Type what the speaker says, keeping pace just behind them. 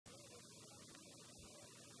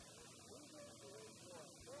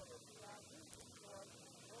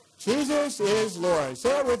Jesus is Lord.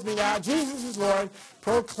 Say it with me now. Jesus is Lord.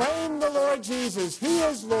 Proclaim the Lord Jesus. He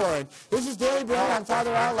is Lord. This is Daily Bread. I'm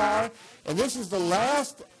Father Al Lauer, and this is the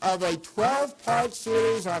last of a 12-part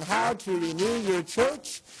series on how to renew your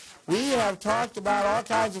church. We have talked about all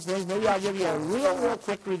kinds of things. Maybe I'll give you a real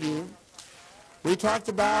quick review. We talked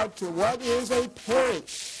about what is a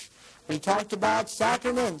parish. We talked about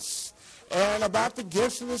sacraments and about the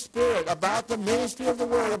gifts of the Spirit, about the ministry of the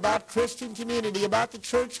Word, about Christian community, about the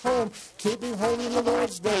church home, keeping holy the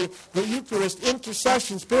Lord's Day, the Eucharist,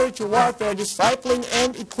 intercession, spiritual warfare, discipling,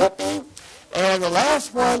 and equipping. And the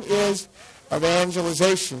last one is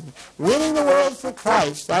evangelization, winning the world for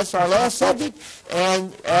Christ. That's our last subject.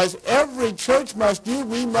 And as every church must do,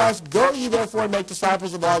 we must go ye therefore and make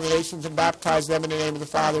disciples of all the nations and baptize them in the name of the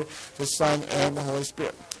Father, the Son, and the Holy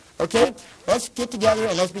Spirit. Okay, let's get together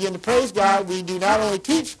and let's begin to praise God. We do not only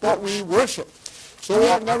teach, but we worship. So we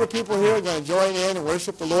have a number of people here who are going to join in and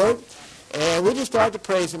worship the Lord. And we just start to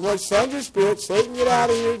praise Him. Lord, send your Spirit. Satan, get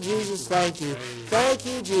out of here. Jesus, thank you. Thank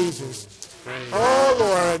you, Jesus. Oh,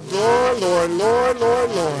 Lord, Lord, Lord, Lord,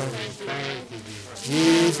 Lord, Lord.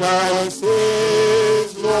 Jesus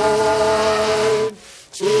is Lord.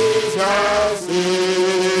 Jesus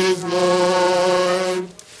is Lord.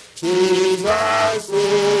 Jesus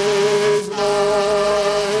is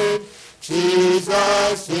Lord.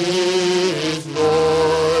 Jesus is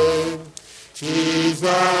Lord.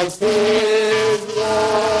 Jesus is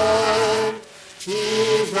Lord.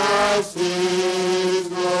 Jesus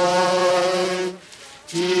is Lord.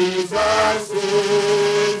 Jesus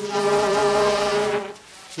is Lord.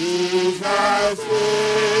 Jesus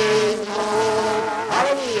is Lord.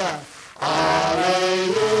 Hallelujah. Hallelujah.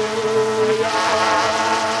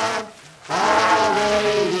 Hallelujah.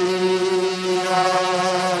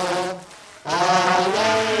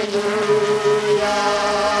 Hallelujah.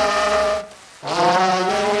 Hallelujah.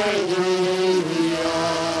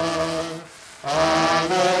 Hallelujah.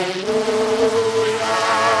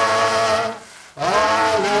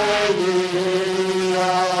 Hallelujah.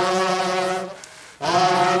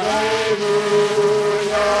 Hallelujah.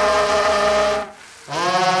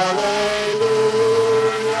 Hallelujah.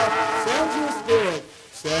 Send your Spirit.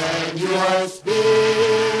 Send your Spirit.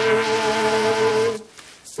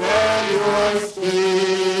 Send your Spirit.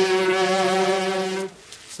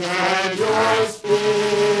 Send your Spirit.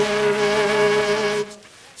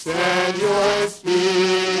 Send your Spirit.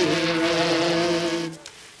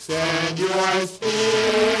 Send your Spirit.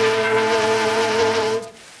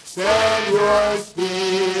 Send your Spirit.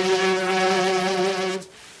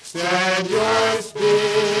 Send your Spirit.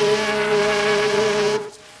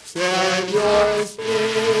 Send your Spirit.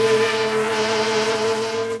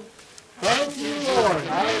 Thank you, Lord.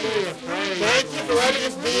 Hallelujah. Thank you for letting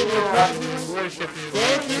us be in your presence.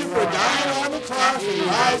 Thank you for dying on the cross and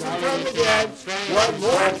rising from the dead. What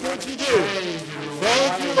more could you do?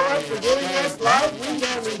 Thank you, Lord, for giving us life. We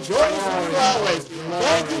can rejoice in you always.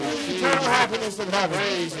 Thank you for the eternal happiness of heaven.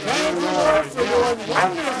 Thank you, Lord, for doing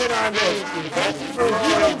wonders in our midst. Thank you for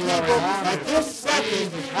healing people at this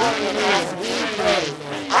second as we pray.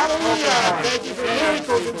 Hallelujah. Thank you for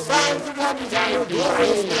miracles and signs and wonders in your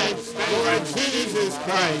glorious name, Lord Jesus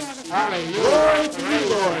Christ. Glory to you,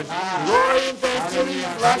 Lord. Glory and thanksgiving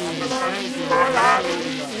and blessing belong to you, Lord.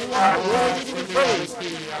 Hallelujah. You are worthy to be praised.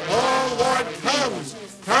 Oh, Lord, come.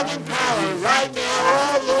 Come in power right now.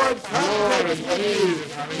 Oh, Lord, come presence with you.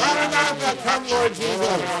 Maranatha, come, Lord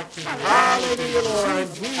Jesus. Hallelujah, Lord.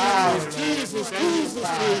 Jesus, Jesus, Jesus,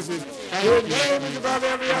 Jesus. Your name is above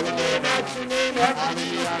every other name. At your name, every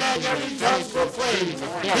knee is bowed, every tongue proclaims.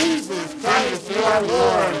 Jesus Christ, you are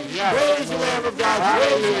Lord. Praise the Lamb of God.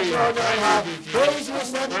 Praise the throne on high. Praise the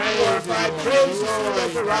Son to be glorified. Praise the Son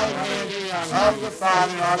at the right hand of the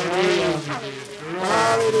Father. Hallelujah.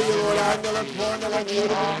 Hallelujah, Lord. Andala kondala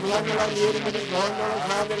niri, kondala niri, kondala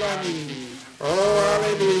kandala niri. Oh,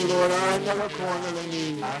 hallelujah, Lord. Andala kondala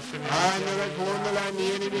niri. Andala kondala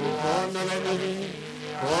niri, kondala niri.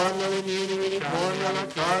 Kondala niri, kondala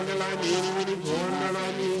kandala niri, kondala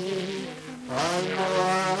niri.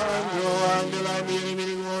 Andala niri, kondala niri.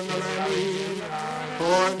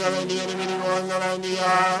 Kondala niri, kondala niri.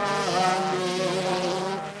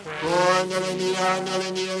 Kondala niri,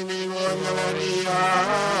 kondala niri.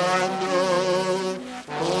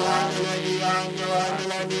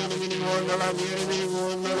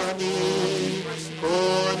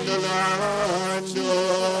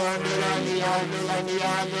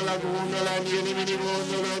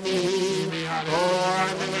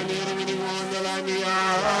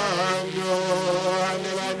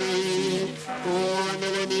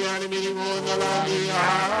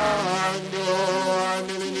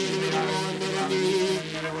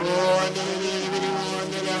 Oh,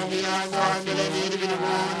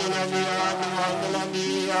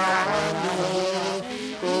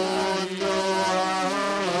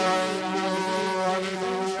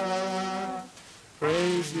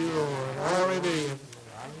 Praise you, Lord. Hallelujah.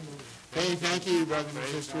 Hey, thank you, brothers and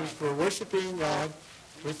sisters, for worshiping God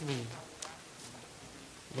with me.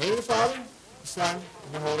 In the name of the Father, the Son,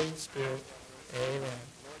 and the Holy Spirit. Amen.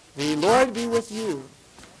 The Lord be with you,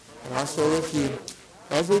 and also with you.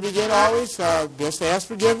 As we begin always, just ask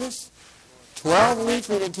forgiveness. 12 weeks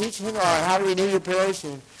we've been teaching on how to renew your parish,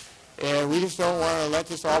 and we just don't want to let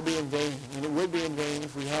this all be in vain. And it would be in vain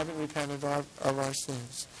if we haven't repented of our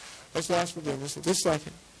sins. Let's ask forgiveness at this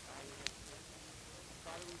second.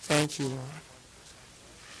 Thank you, Lord.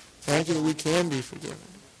 Thank you that we can be forgiven.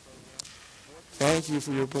 Thank you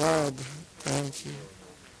for your blood. Thank you.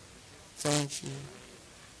 Thank you.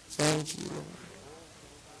 Thank you, Lord.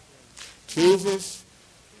 Jesus,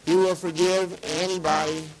 you will forgive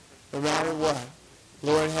anybody no matter what.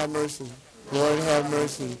 Lord, have mercy. Lord, have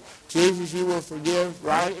mercy. Jesus, you will forgive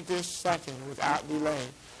right at this second without delay.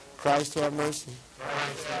 Christ, have mercy.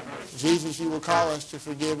 Christ, have mercy. Jesus, you will call us to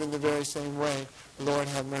forgive in the very same way. Lord,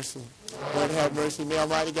 have mercy. Lord, have mercy. May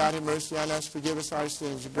Almighty God have mercy on us. Forgive us our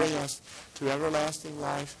sins. Bring us to everlasting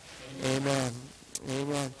life. Amen.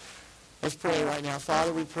 Amen. Let's pray right now.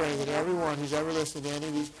 Father, we pray that everyone who's ever listened to any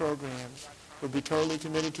of these programs would be totally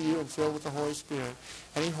committed to you and filled with the Holy Spirit.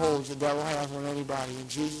 Any holds the devil has on anybody, in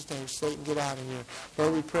Jesus' name, Satan, get out of here.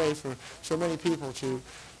 Lord, we pray for so many people to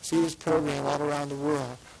see this program all around the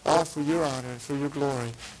world, all for your honor and for your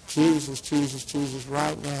glory. Jesus, Jesus, Jesus,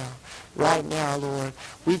 right now, Lord,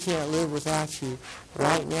 we can't live without you.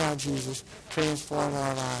 Right now, Jesus, transform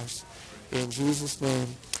our lives. In Jesus'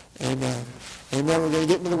 name, amen. Amen. We're going to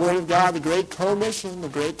get into the Word of God, the great commission, the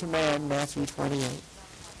great command, Matthew 28.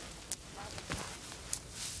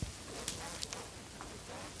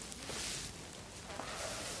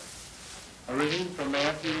 A reading from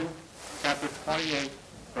Matthew chapter 28,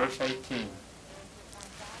 verse 18.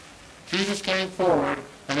 Jesus came forward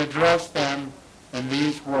and addressed them in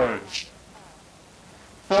these words.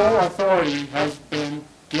 Full authority has been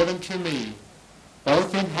given to me,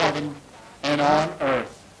 both in heaven and on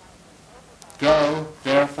earth. Go,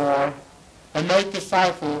 therefore, and make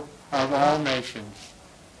disciples of all nations.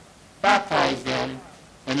 Baptize them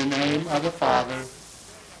in the name of the Father,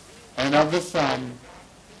 and of the Son,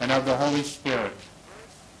 and of the Holy Spirit.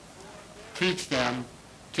 Teach them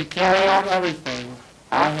to carry out everything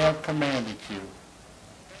I have commanded you.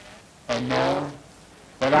 And know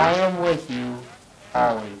that I am with you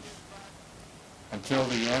always, until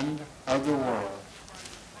the end of the world.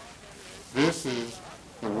 This is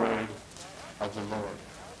the word of the Lord.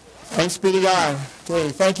 Thanks be to God. Okay,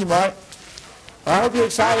 thank you, Mark. I hope you're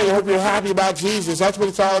excited. I hope you're happy about Jesus. That's what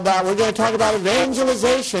it's all about. We're going to talk about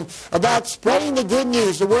evangelization, about spreading the good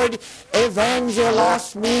news. The word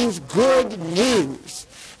evangelos means good news.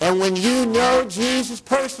 And when you know Jesus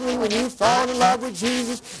personally, when you fall in love with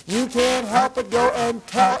Jesus, you can't help but go and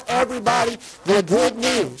tell everybody the good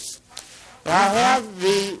news. Now, I have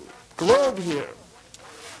the globe here.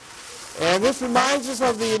 And this reminds us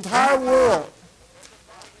of the entire world.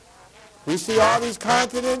 We see all these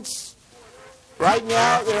continents. Right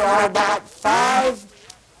now, there are about 5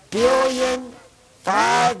 billion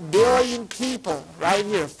people right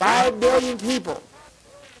here. 5 billion people.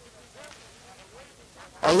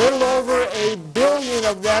 A little over 1 billion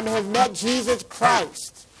of them have met Jesus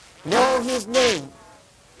Christ, know his name.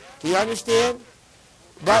 Do you understand?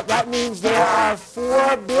 But that means there are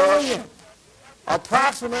 4 billion,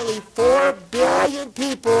 approximately 4 billion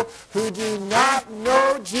people who do not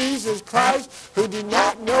know Jesus Christ, who do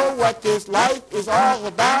not know what this life is all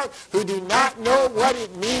about, who do not know what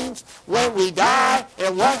it means when we die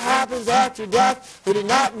and what happens after death, who do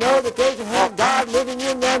not know that they can have God living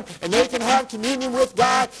in them and they can have communion with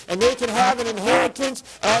God and they can have an inheritance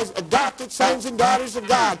as adopted sons and daughters of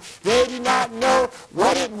God. They do not know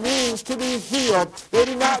what it means to be healed. They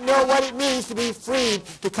do not know what it means to be freed,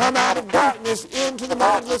 to come out of darkness into the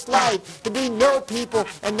marvelous light, to be no people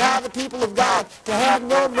and now the people of God, to have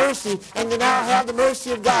no mercy and to now have the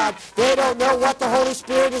mercy of God. They don't know what the Holy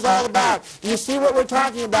Spirit is all about. You see what we're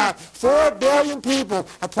talking about? 4 billion people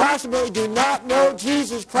approximately do not know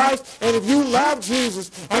Jesus Christ, and if you love Jesus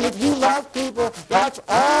and if you love people, that's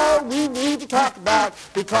all we need to talk about,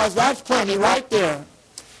 because that's plenty right there.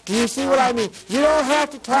 Do you see what I mean? You don't have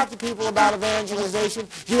to talk to people about evangelization.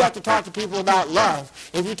 You have to talk to people about love.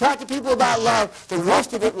 If you talk to people about love, the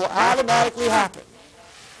rest of it will automatically happen.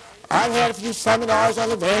 I've had a few seminars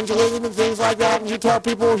on evangelism and things like that, and you tell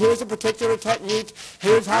people, here's a particular technique,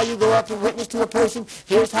 here's how you go up and witness to a person,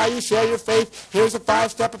 here's how you share your faith, here's a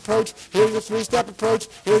 5-step approach, here's a 3-step approach,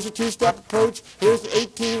 here's a 2-step approach, here's the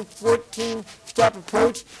 18, 14-step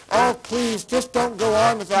approach. Oh, please, just don't go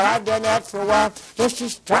on with that. I've done that for a while. Let's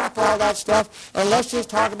just drop all that stuff, and let's just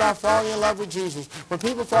talk about falling in love with Jesus. When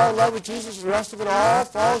people fall in love with Jesus, the rest of it all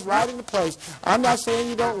falls right into place. I'm not saying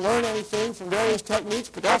you don't learn anything from various techniques,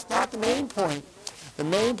 but that's not the main point. The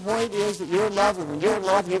main point is that you're in love, and when you're in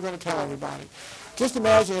love, you're going to tell everybody. Just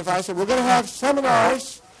imagine if I said, we're going to have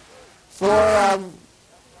seminars for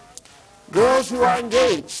girls who are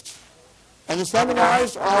engaged. And the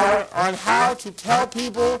seminars are on how to tell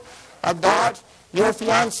people about your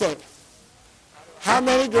fiancé. How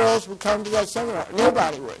many girls would come to that seminar?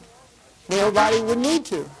 Nobody would. Nobody would need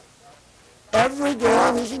to. Every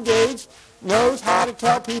girl who's engaged knows how to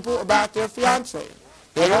tell people about their fiancé.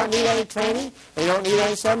 They don't need any training. They don't need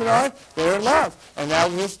any seminar. They're in love. And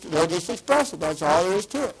they'll just express it. That's all there is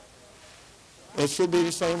to it. It should be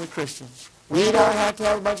the same with Christians. We don't have to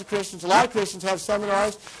have a bunch of Christians. A lot of Christians have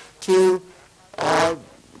seminars to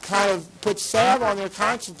kind of put salve on their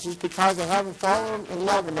consciences because they haven't fallen in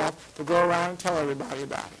love enough to go around and tell everybody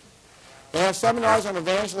about it. They have seminars on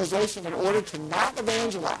evangelization in order to not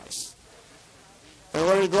evangelize. In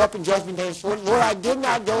order to go up in judgment day and say, Lord, I did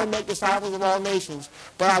not go and make disciples of all nations,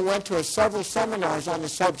 but I went to several seminars on the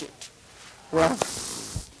subject. Well,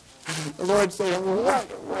 the Lord said, well,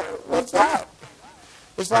 what's that?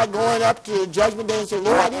 It's like going up to judgment day and saying,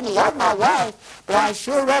 Lord, I didn't love my wife, but I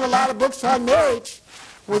sure read a lot of books on marriage.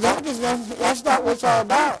 Well, that's not what it's all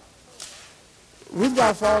about. We've got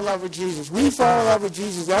to fall in love with Jesus. We fall in love with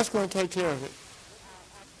Jesus. That's going to take care of it.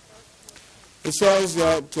 It says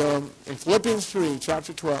that in Philippians 3,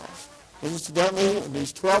 chapter 12, incidentally, in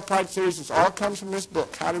these 12-part series, this all comes from this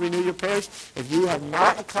book, How to Renew Your Parish. If you have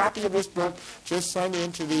not a copy of this book, just send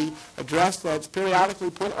in to the address that's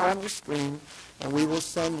periodically put on the screen, and we will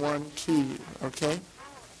send one to you, okay?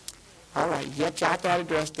 All right, jot that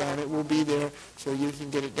address down. It will be there so you can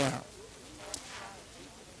get it down.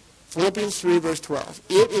 Philippians 3, verse 12.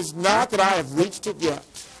 It is not that I have reached it yet.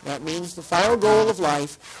 That means the final goal of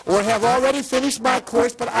life, or have already finished my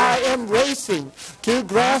course, but I am racing to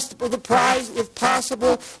grasp the prize if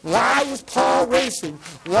possible. Why is Paul racing?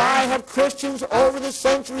 Why have Christians over the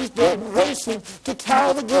centuries been racing to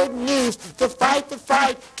tell the good news, to fight the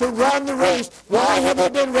fight, to run the race? Why have they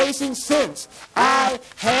been racing since? I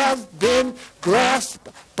have been grasped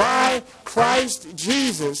by Christ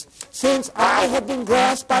Jesus. Since I have been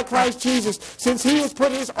grasped by Christ Jesus, since he has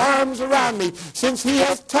put his arms around me, since he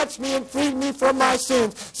has touched me and freed me from my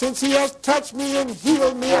sins, since he has touched me and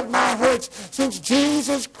healed me of my hurts, since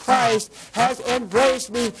Jesus Christ has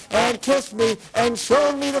embraced me and kissed me and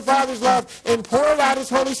shown me the Father's love and poured out his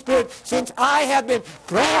Holy Spirit, since I have been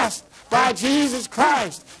grasped by Jesus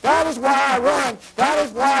Christ. That is why I run. That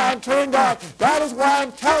is why I'm turned on. That is why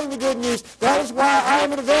I'm telling the good news. That is why I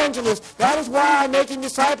am an evangelist. That is why I'm making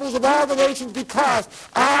disciples of all the nations, because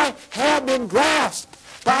I have been grasped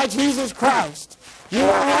by Jesus Christ. You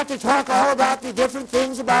don't have to talk all about the different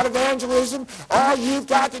things about evangelism. All you've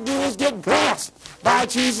got to do is get grasped by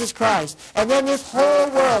Jesus Christ. And then this whole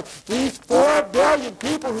world, these 4 billion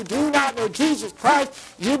people who do not know Jesus Christ,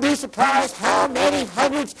 you'd be surprised how many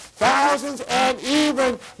hundreds, thousands, and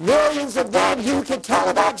even millions of them you can tell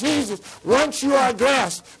about Jesus once you are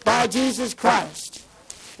grasped by Jesus Christ.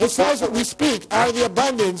 It says that we speak out of the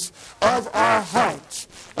abundance of our hearts.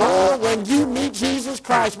 Oh, when you meet Jesus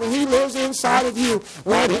Christ, when he lives inside of you,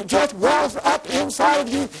 when it just wells up inside of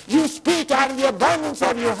you, you speak out of the abundance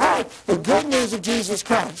of your heart the good news of Jesus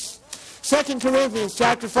Christ. 2 Corinthians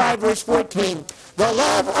chapter 5, verse 14. The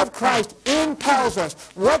love of Christ impels us.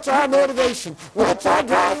 What's our motivation? What's our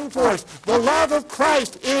driving force? The love of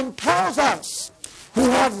Christ impels us, who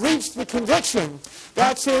have reached the conviction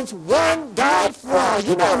that since one died for all,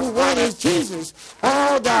 you know who one is, Jesus,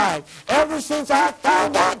 all died. Ever since I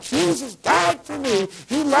found out Jesus died for me,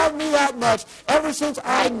 he loved me that much. Ever since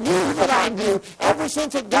I knew that I knew, ever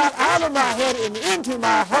since it got out of my head and into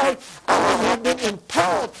my heart, I have been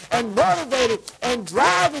impelled and motivated and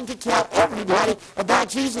driving to tell everybody about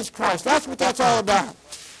Jesus Christ. That's what that's all about.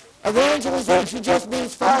 Evangelization just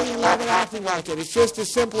means falling in love and acting like it. It's just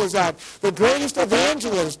as simple as that. The greatest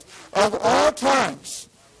evangelist of all times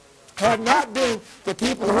have not been the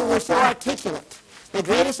people who were so articulate. The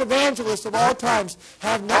greatest evangelists of all times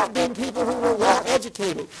have not been people who were well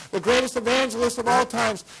educated. The greatest evangelists of all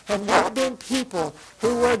times have not been people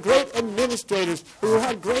who were great administrators, who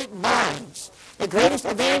had great minds. the greatest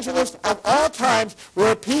evangelists of all times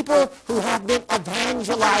were people who have been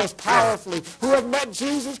evangelized powerfully, who have met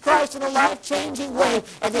Jesus Christ in a life-changing way,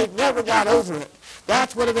 and they've never got over it.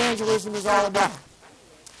 That's what evangelism is all about.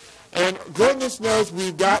 And goodness knows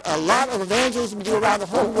we've got a lot of evangelism to do around the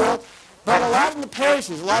whole world, but a lot in the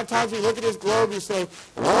parishes. A lot of times you look at this globe, you say,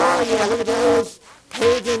 oh yeah, look at those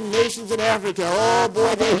pagan nations in Africa. Oh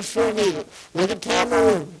boy, they sure need it. Look at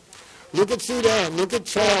Cameroon. Look at Sudan. Look at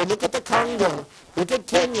Chad. Look at the Congo. Look at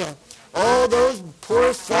Kenya. Oh, those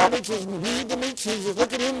poor savages need to meet Jesus.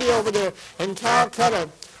 Look at India over there and Calcutta.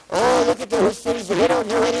 Oh, look at those cities. They don't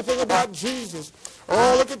know anything about Jesus.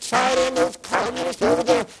 Oh, look at China and those communists over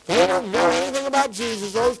there. They don't know anything about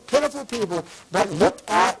Jesus, those pitiful people. But look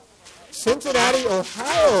at Cincinnati,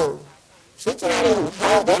 Ohio. Cincinnati,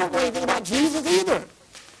 Ohio, they don't know anything about Jesus either.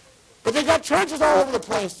 But they got churches all over the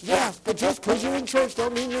place. Yes, but just because you're in church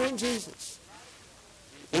don't mean you're in Jesus.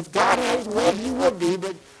 If God had his way, he would be,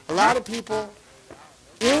 but a lot of people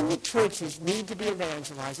in the churches need to be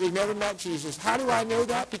evangelized. They've never met Jesus. How do I know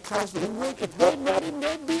that? Because they would, if they met him,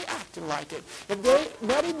 they'd be acting like it. If they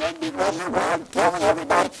met him, they'd be running around telling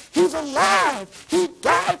everybody, he's alive. He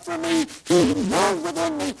died for me. He lives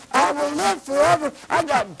within me. I will live forever. I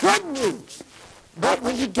got good news. But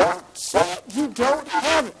when you don't say it, you don't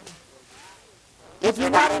have it. If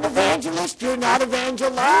you're not an evangelist, you're not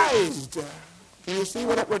evangelized. Do you see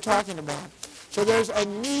what we're talking about? So there's a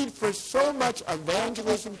need for so much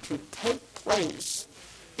evangelism to take place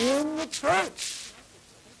in the church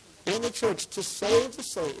to save the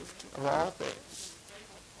saved of all things.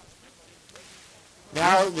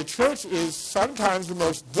 Now, the church is sometimes the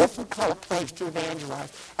most difficult place to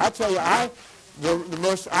evangelize. I tell you, I've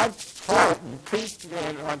taught and preached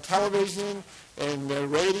on television and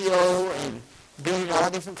radio and been in all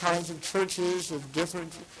different kinds of churches of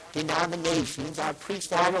different denominations. I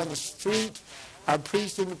preached out on the street. I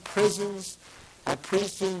preached in the prisons. I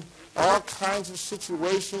preached in all kinds of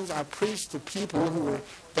situations. I preached to people who were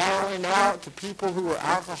down and out, to people who were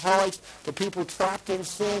alcoholics, to people trapped in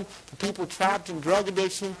sin, to people trapped in drug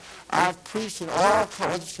addiction. I've preached in all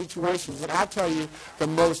kinds of situations. And I tell you, the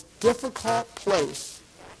most difficult place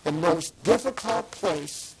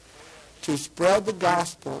to spread the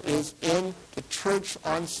gospel is in the church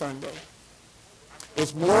on Sunday.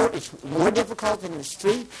 It's more difficult than in the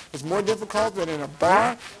street. It's more difficult than in a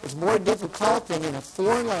bar. It's more difficult than in a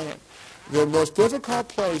foreign land. The most difficult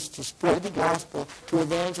place to spread the gospel, to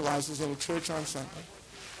evangelize, is in a church on Sunday.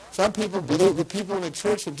 Some people believe the people in the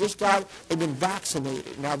church they've been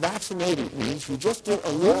vaccinated. Now, vaccinated means you just get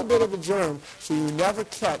a little bit of the germ so you never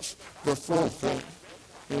catch the full thing,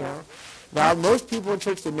 you know. Now, most people in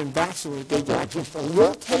church that have been vaccinated, they get just a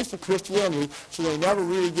little taste of Christianity, so they never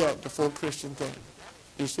really get the full Christian thing.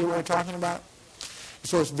 You see what we're talking about?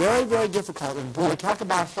 So it's very, very difficult. And boy, talk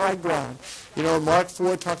about hard ground. You know, Mark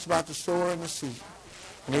 4 talks about the sower and the seed.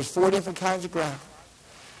 And there's 4 different kinds of ground.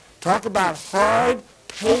 Talk about hard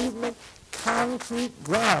pavement, concrete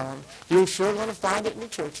ground. You're sure going to find it in the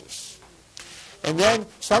churches. And then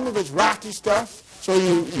some of it's rocky stuff. So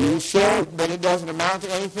you share it, but it doesn't amount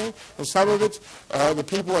to anything. And some of it, the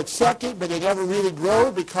people accept it, but they never really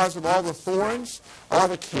grow because of all the thorns, all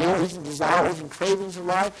the cares and desires and cravings of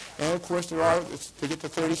life. And, of course, they get the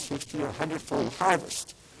 30, 60, or 100-fold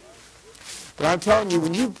harvest. But I'm telling you,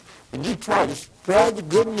 when you try to spread the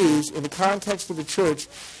good news in the context of the church,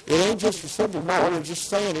 it ain't just a simple matter of just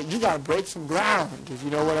saying it. You got to break some ground, if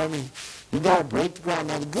you know what I mean. You got to break the ground.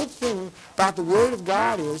 Now, the good thing about the Word of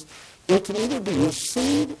God is it can either be a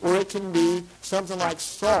seed or it can be something like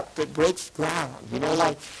salt that breaks ground. You know,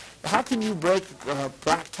 like, how can you break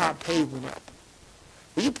blacktop pavement up?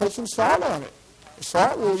 Well, you put some salt on it. The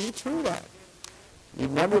salt will eat through that. You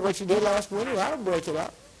remember what you did last winter? That'll break it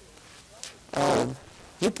up.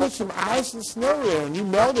 You put some ice and snow there, and you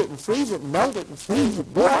melt it and freeze it, melt it and freeze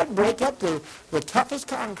it. Boy, that'd break up the toughest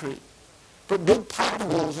concrete. Put big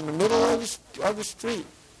potholes in the middle of the street.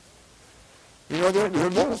 You know, there are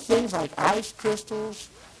little things like ice crystals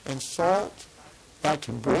and salt that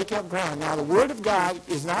can break up ground. Now, the Word of God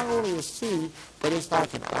is not only a seed, but it's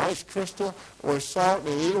like an ice crystal or salt,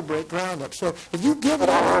 and it'll break ground up. So if you give it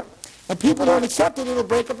out and people don't accept it, it'll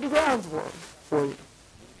break up the ground for you.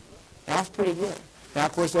 That's pretty good. Now,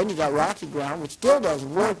 of course, then you got rocky ground, which still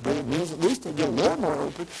doesn't work, but it means at least they get a little more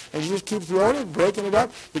open, and you just keep throwing it, breaking it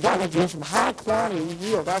up. You got to get some high quantity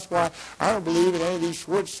yield. That's why I don't believe in any of these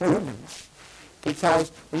short sermons.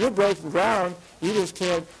 Because when you're breaking ground, you just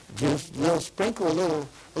can't just sprinkle a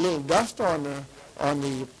little dust on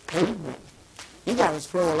the pavement. You got to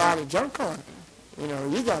throw a lot of junk on it. You know,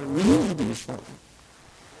 you got to really do something.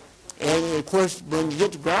 And, of course, when you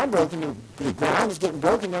get the ground broken, the ground is getting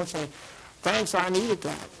broken, they'll say, thanks, I needed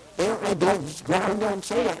that. They don't, the ground doesn't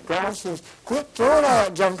say that. Ground says, quit throwing all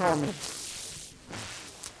that junk on me.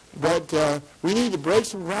 But we need to break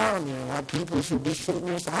some ground there. A lot of people should be sitting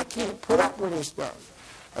there and say, I can't put up with this stuff.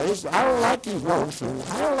 I don't like these wrong things.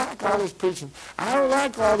 I don't like all this preaching. I don't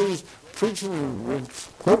like all these preaching and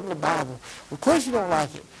quoting the Bible. Of course you don't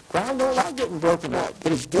like it. Ground don't like getting broken up,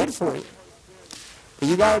 but it's good for you. But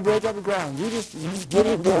you got to break up the ground. You just get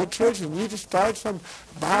into a church and you just start some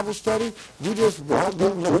Bible study. You just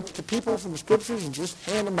look at the people from the Scriptures and just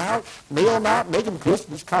hand them out, mail them out, make them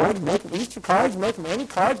Christmas cards, make them Easter cards, make them any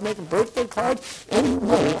cards, make them birthday cards, any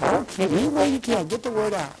way. I don't care. Any way you can. Get the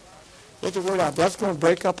word out. Get the word out. That's going to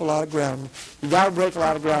break up a lot of ground. You got to break a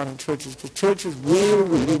lot of ground in churches because churches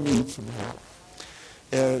really need some help.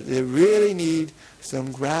 They really need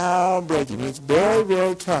some ground breaking. It's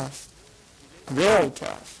very tough. Very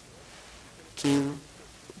tough to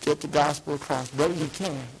get the gospel across. But you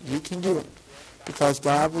can. You can do it because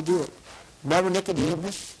God will do it. Remember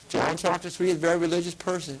Nicodemus? John chapter 3 is a very religious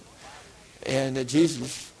person. And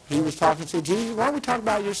Jesus, he was talking to Jesus, why don't we talk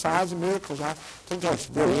about your signs and miracles? I think that's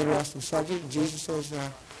a very interesting subject. And Jesus says, I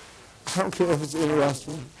don't care if it's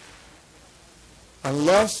interesting.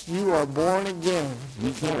 Unless you are born again,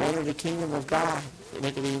 you can't enter the kingdom of God,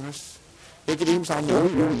 Nicodemus. Nicodemus, I know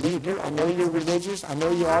you're a leader. I know you're religious. I know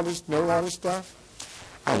you know all this stuff.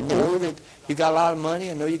 I know that you got a lot of money.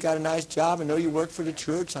 I know you got a nice job. I know you work for the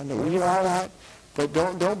church. I know you all that. But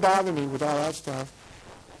don't bother me with all that stuff.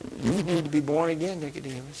 You need to be born again,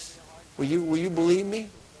 Nicodemus. Will you believe me?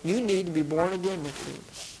 You need to be born again,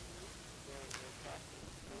 Nicodemus.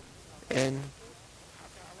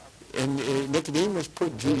 And Nicodemus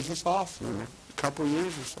put Jesus off for a couple of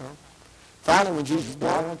years or so. Finally, when Jesus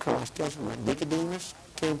died on the cross, guess what? Nicodemus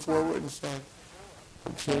came forward and said,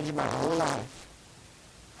 I'm changing my whole life.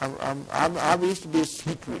 I used to be a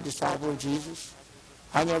secret disciple of Jesus.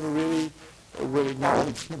 I never really would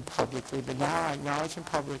acknowledge him publicly, but now I acknowledge him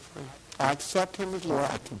publicly. I accept him as Lord.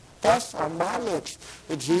 I confess on my lips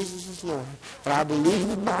that Jesus is Lord. And I believe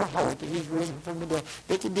in my heart that he's risen from the dead.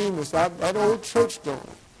 Nicodemus, that old church goer,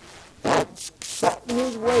 that set in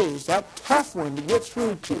his ways, that tough one to get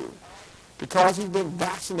through to, because he's been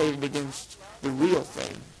vaccinated against the real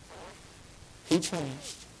thing. He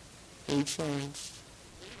changed. He changed.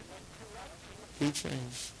 He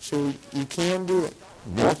changed. So you can do it.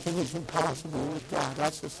 Nothing is impossible with God.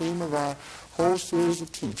 That's the theme of our whole series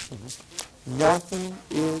of teachings. Nothing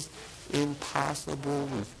is impossible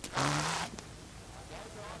with God.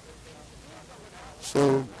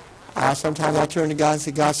 So sometimes I turn to God and say,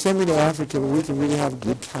 God, send me to Africa where we can really have a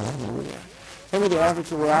good time over there. Send me to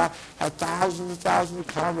Africa where I have thousands and thousands of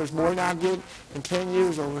converts, more than I get in 10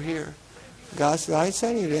 years over here. God said, I ain't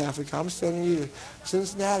sending you to Africa. I'm sending you to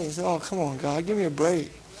Cincinnati. He said, oh, come on, God, give me a break.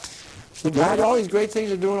 So God, all these great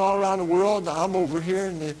things are doing all around the world. I'm over here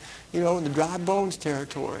in the, in the dry bones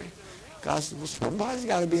territory. God said, well, somebody's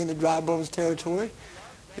got to be in the dry bones territory.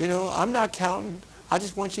 I'm not counting. I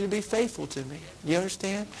just want you to be faithful to me. You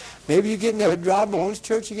understand? Maybe you get in that dry bones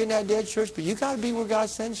church, you get in that dead church, but you got to be where God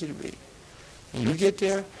sends you to be. And you get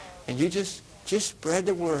there, and you just spread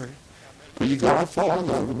the word. But you got to fall in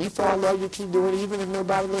love. When you fall in love, you keep doing it even if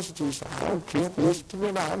nobody listens to you. So I don't care if they listen to me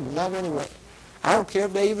or not. I'm in love anyway. I don't care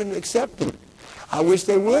if they even accept it. I wish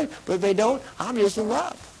they would, but if they don't, I'm just in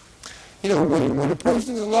love. When a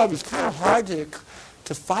person's in love, it's kind of hard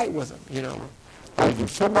to fight with them, Like if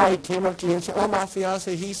somebody came up to you and said, oh, my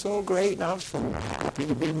fiancé, he's so great, and I'm so happy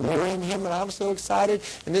to be marrying him, and I'm so excited,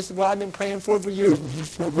 and this is what I've been praying for years, and he's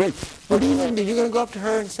so great. What are you going to do? You're going to go up to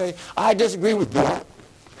her and say, I disagree with that.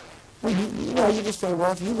 Well, you just say,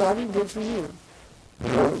 well, if you love him, good for you.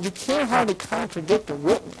 You can't hardly contradict a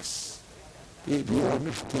witness. Do you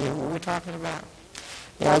understand what we're talking about?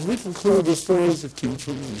 Now, as we conclude this series of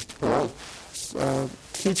teachings, these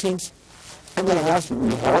 12 teachings, I'm going to ask you,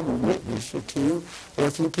 we have a witness or two. There are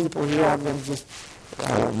a few people here. I'm going to just,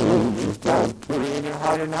 I don't know if God put it in their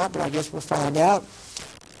heart or not, but I guess we'll find out.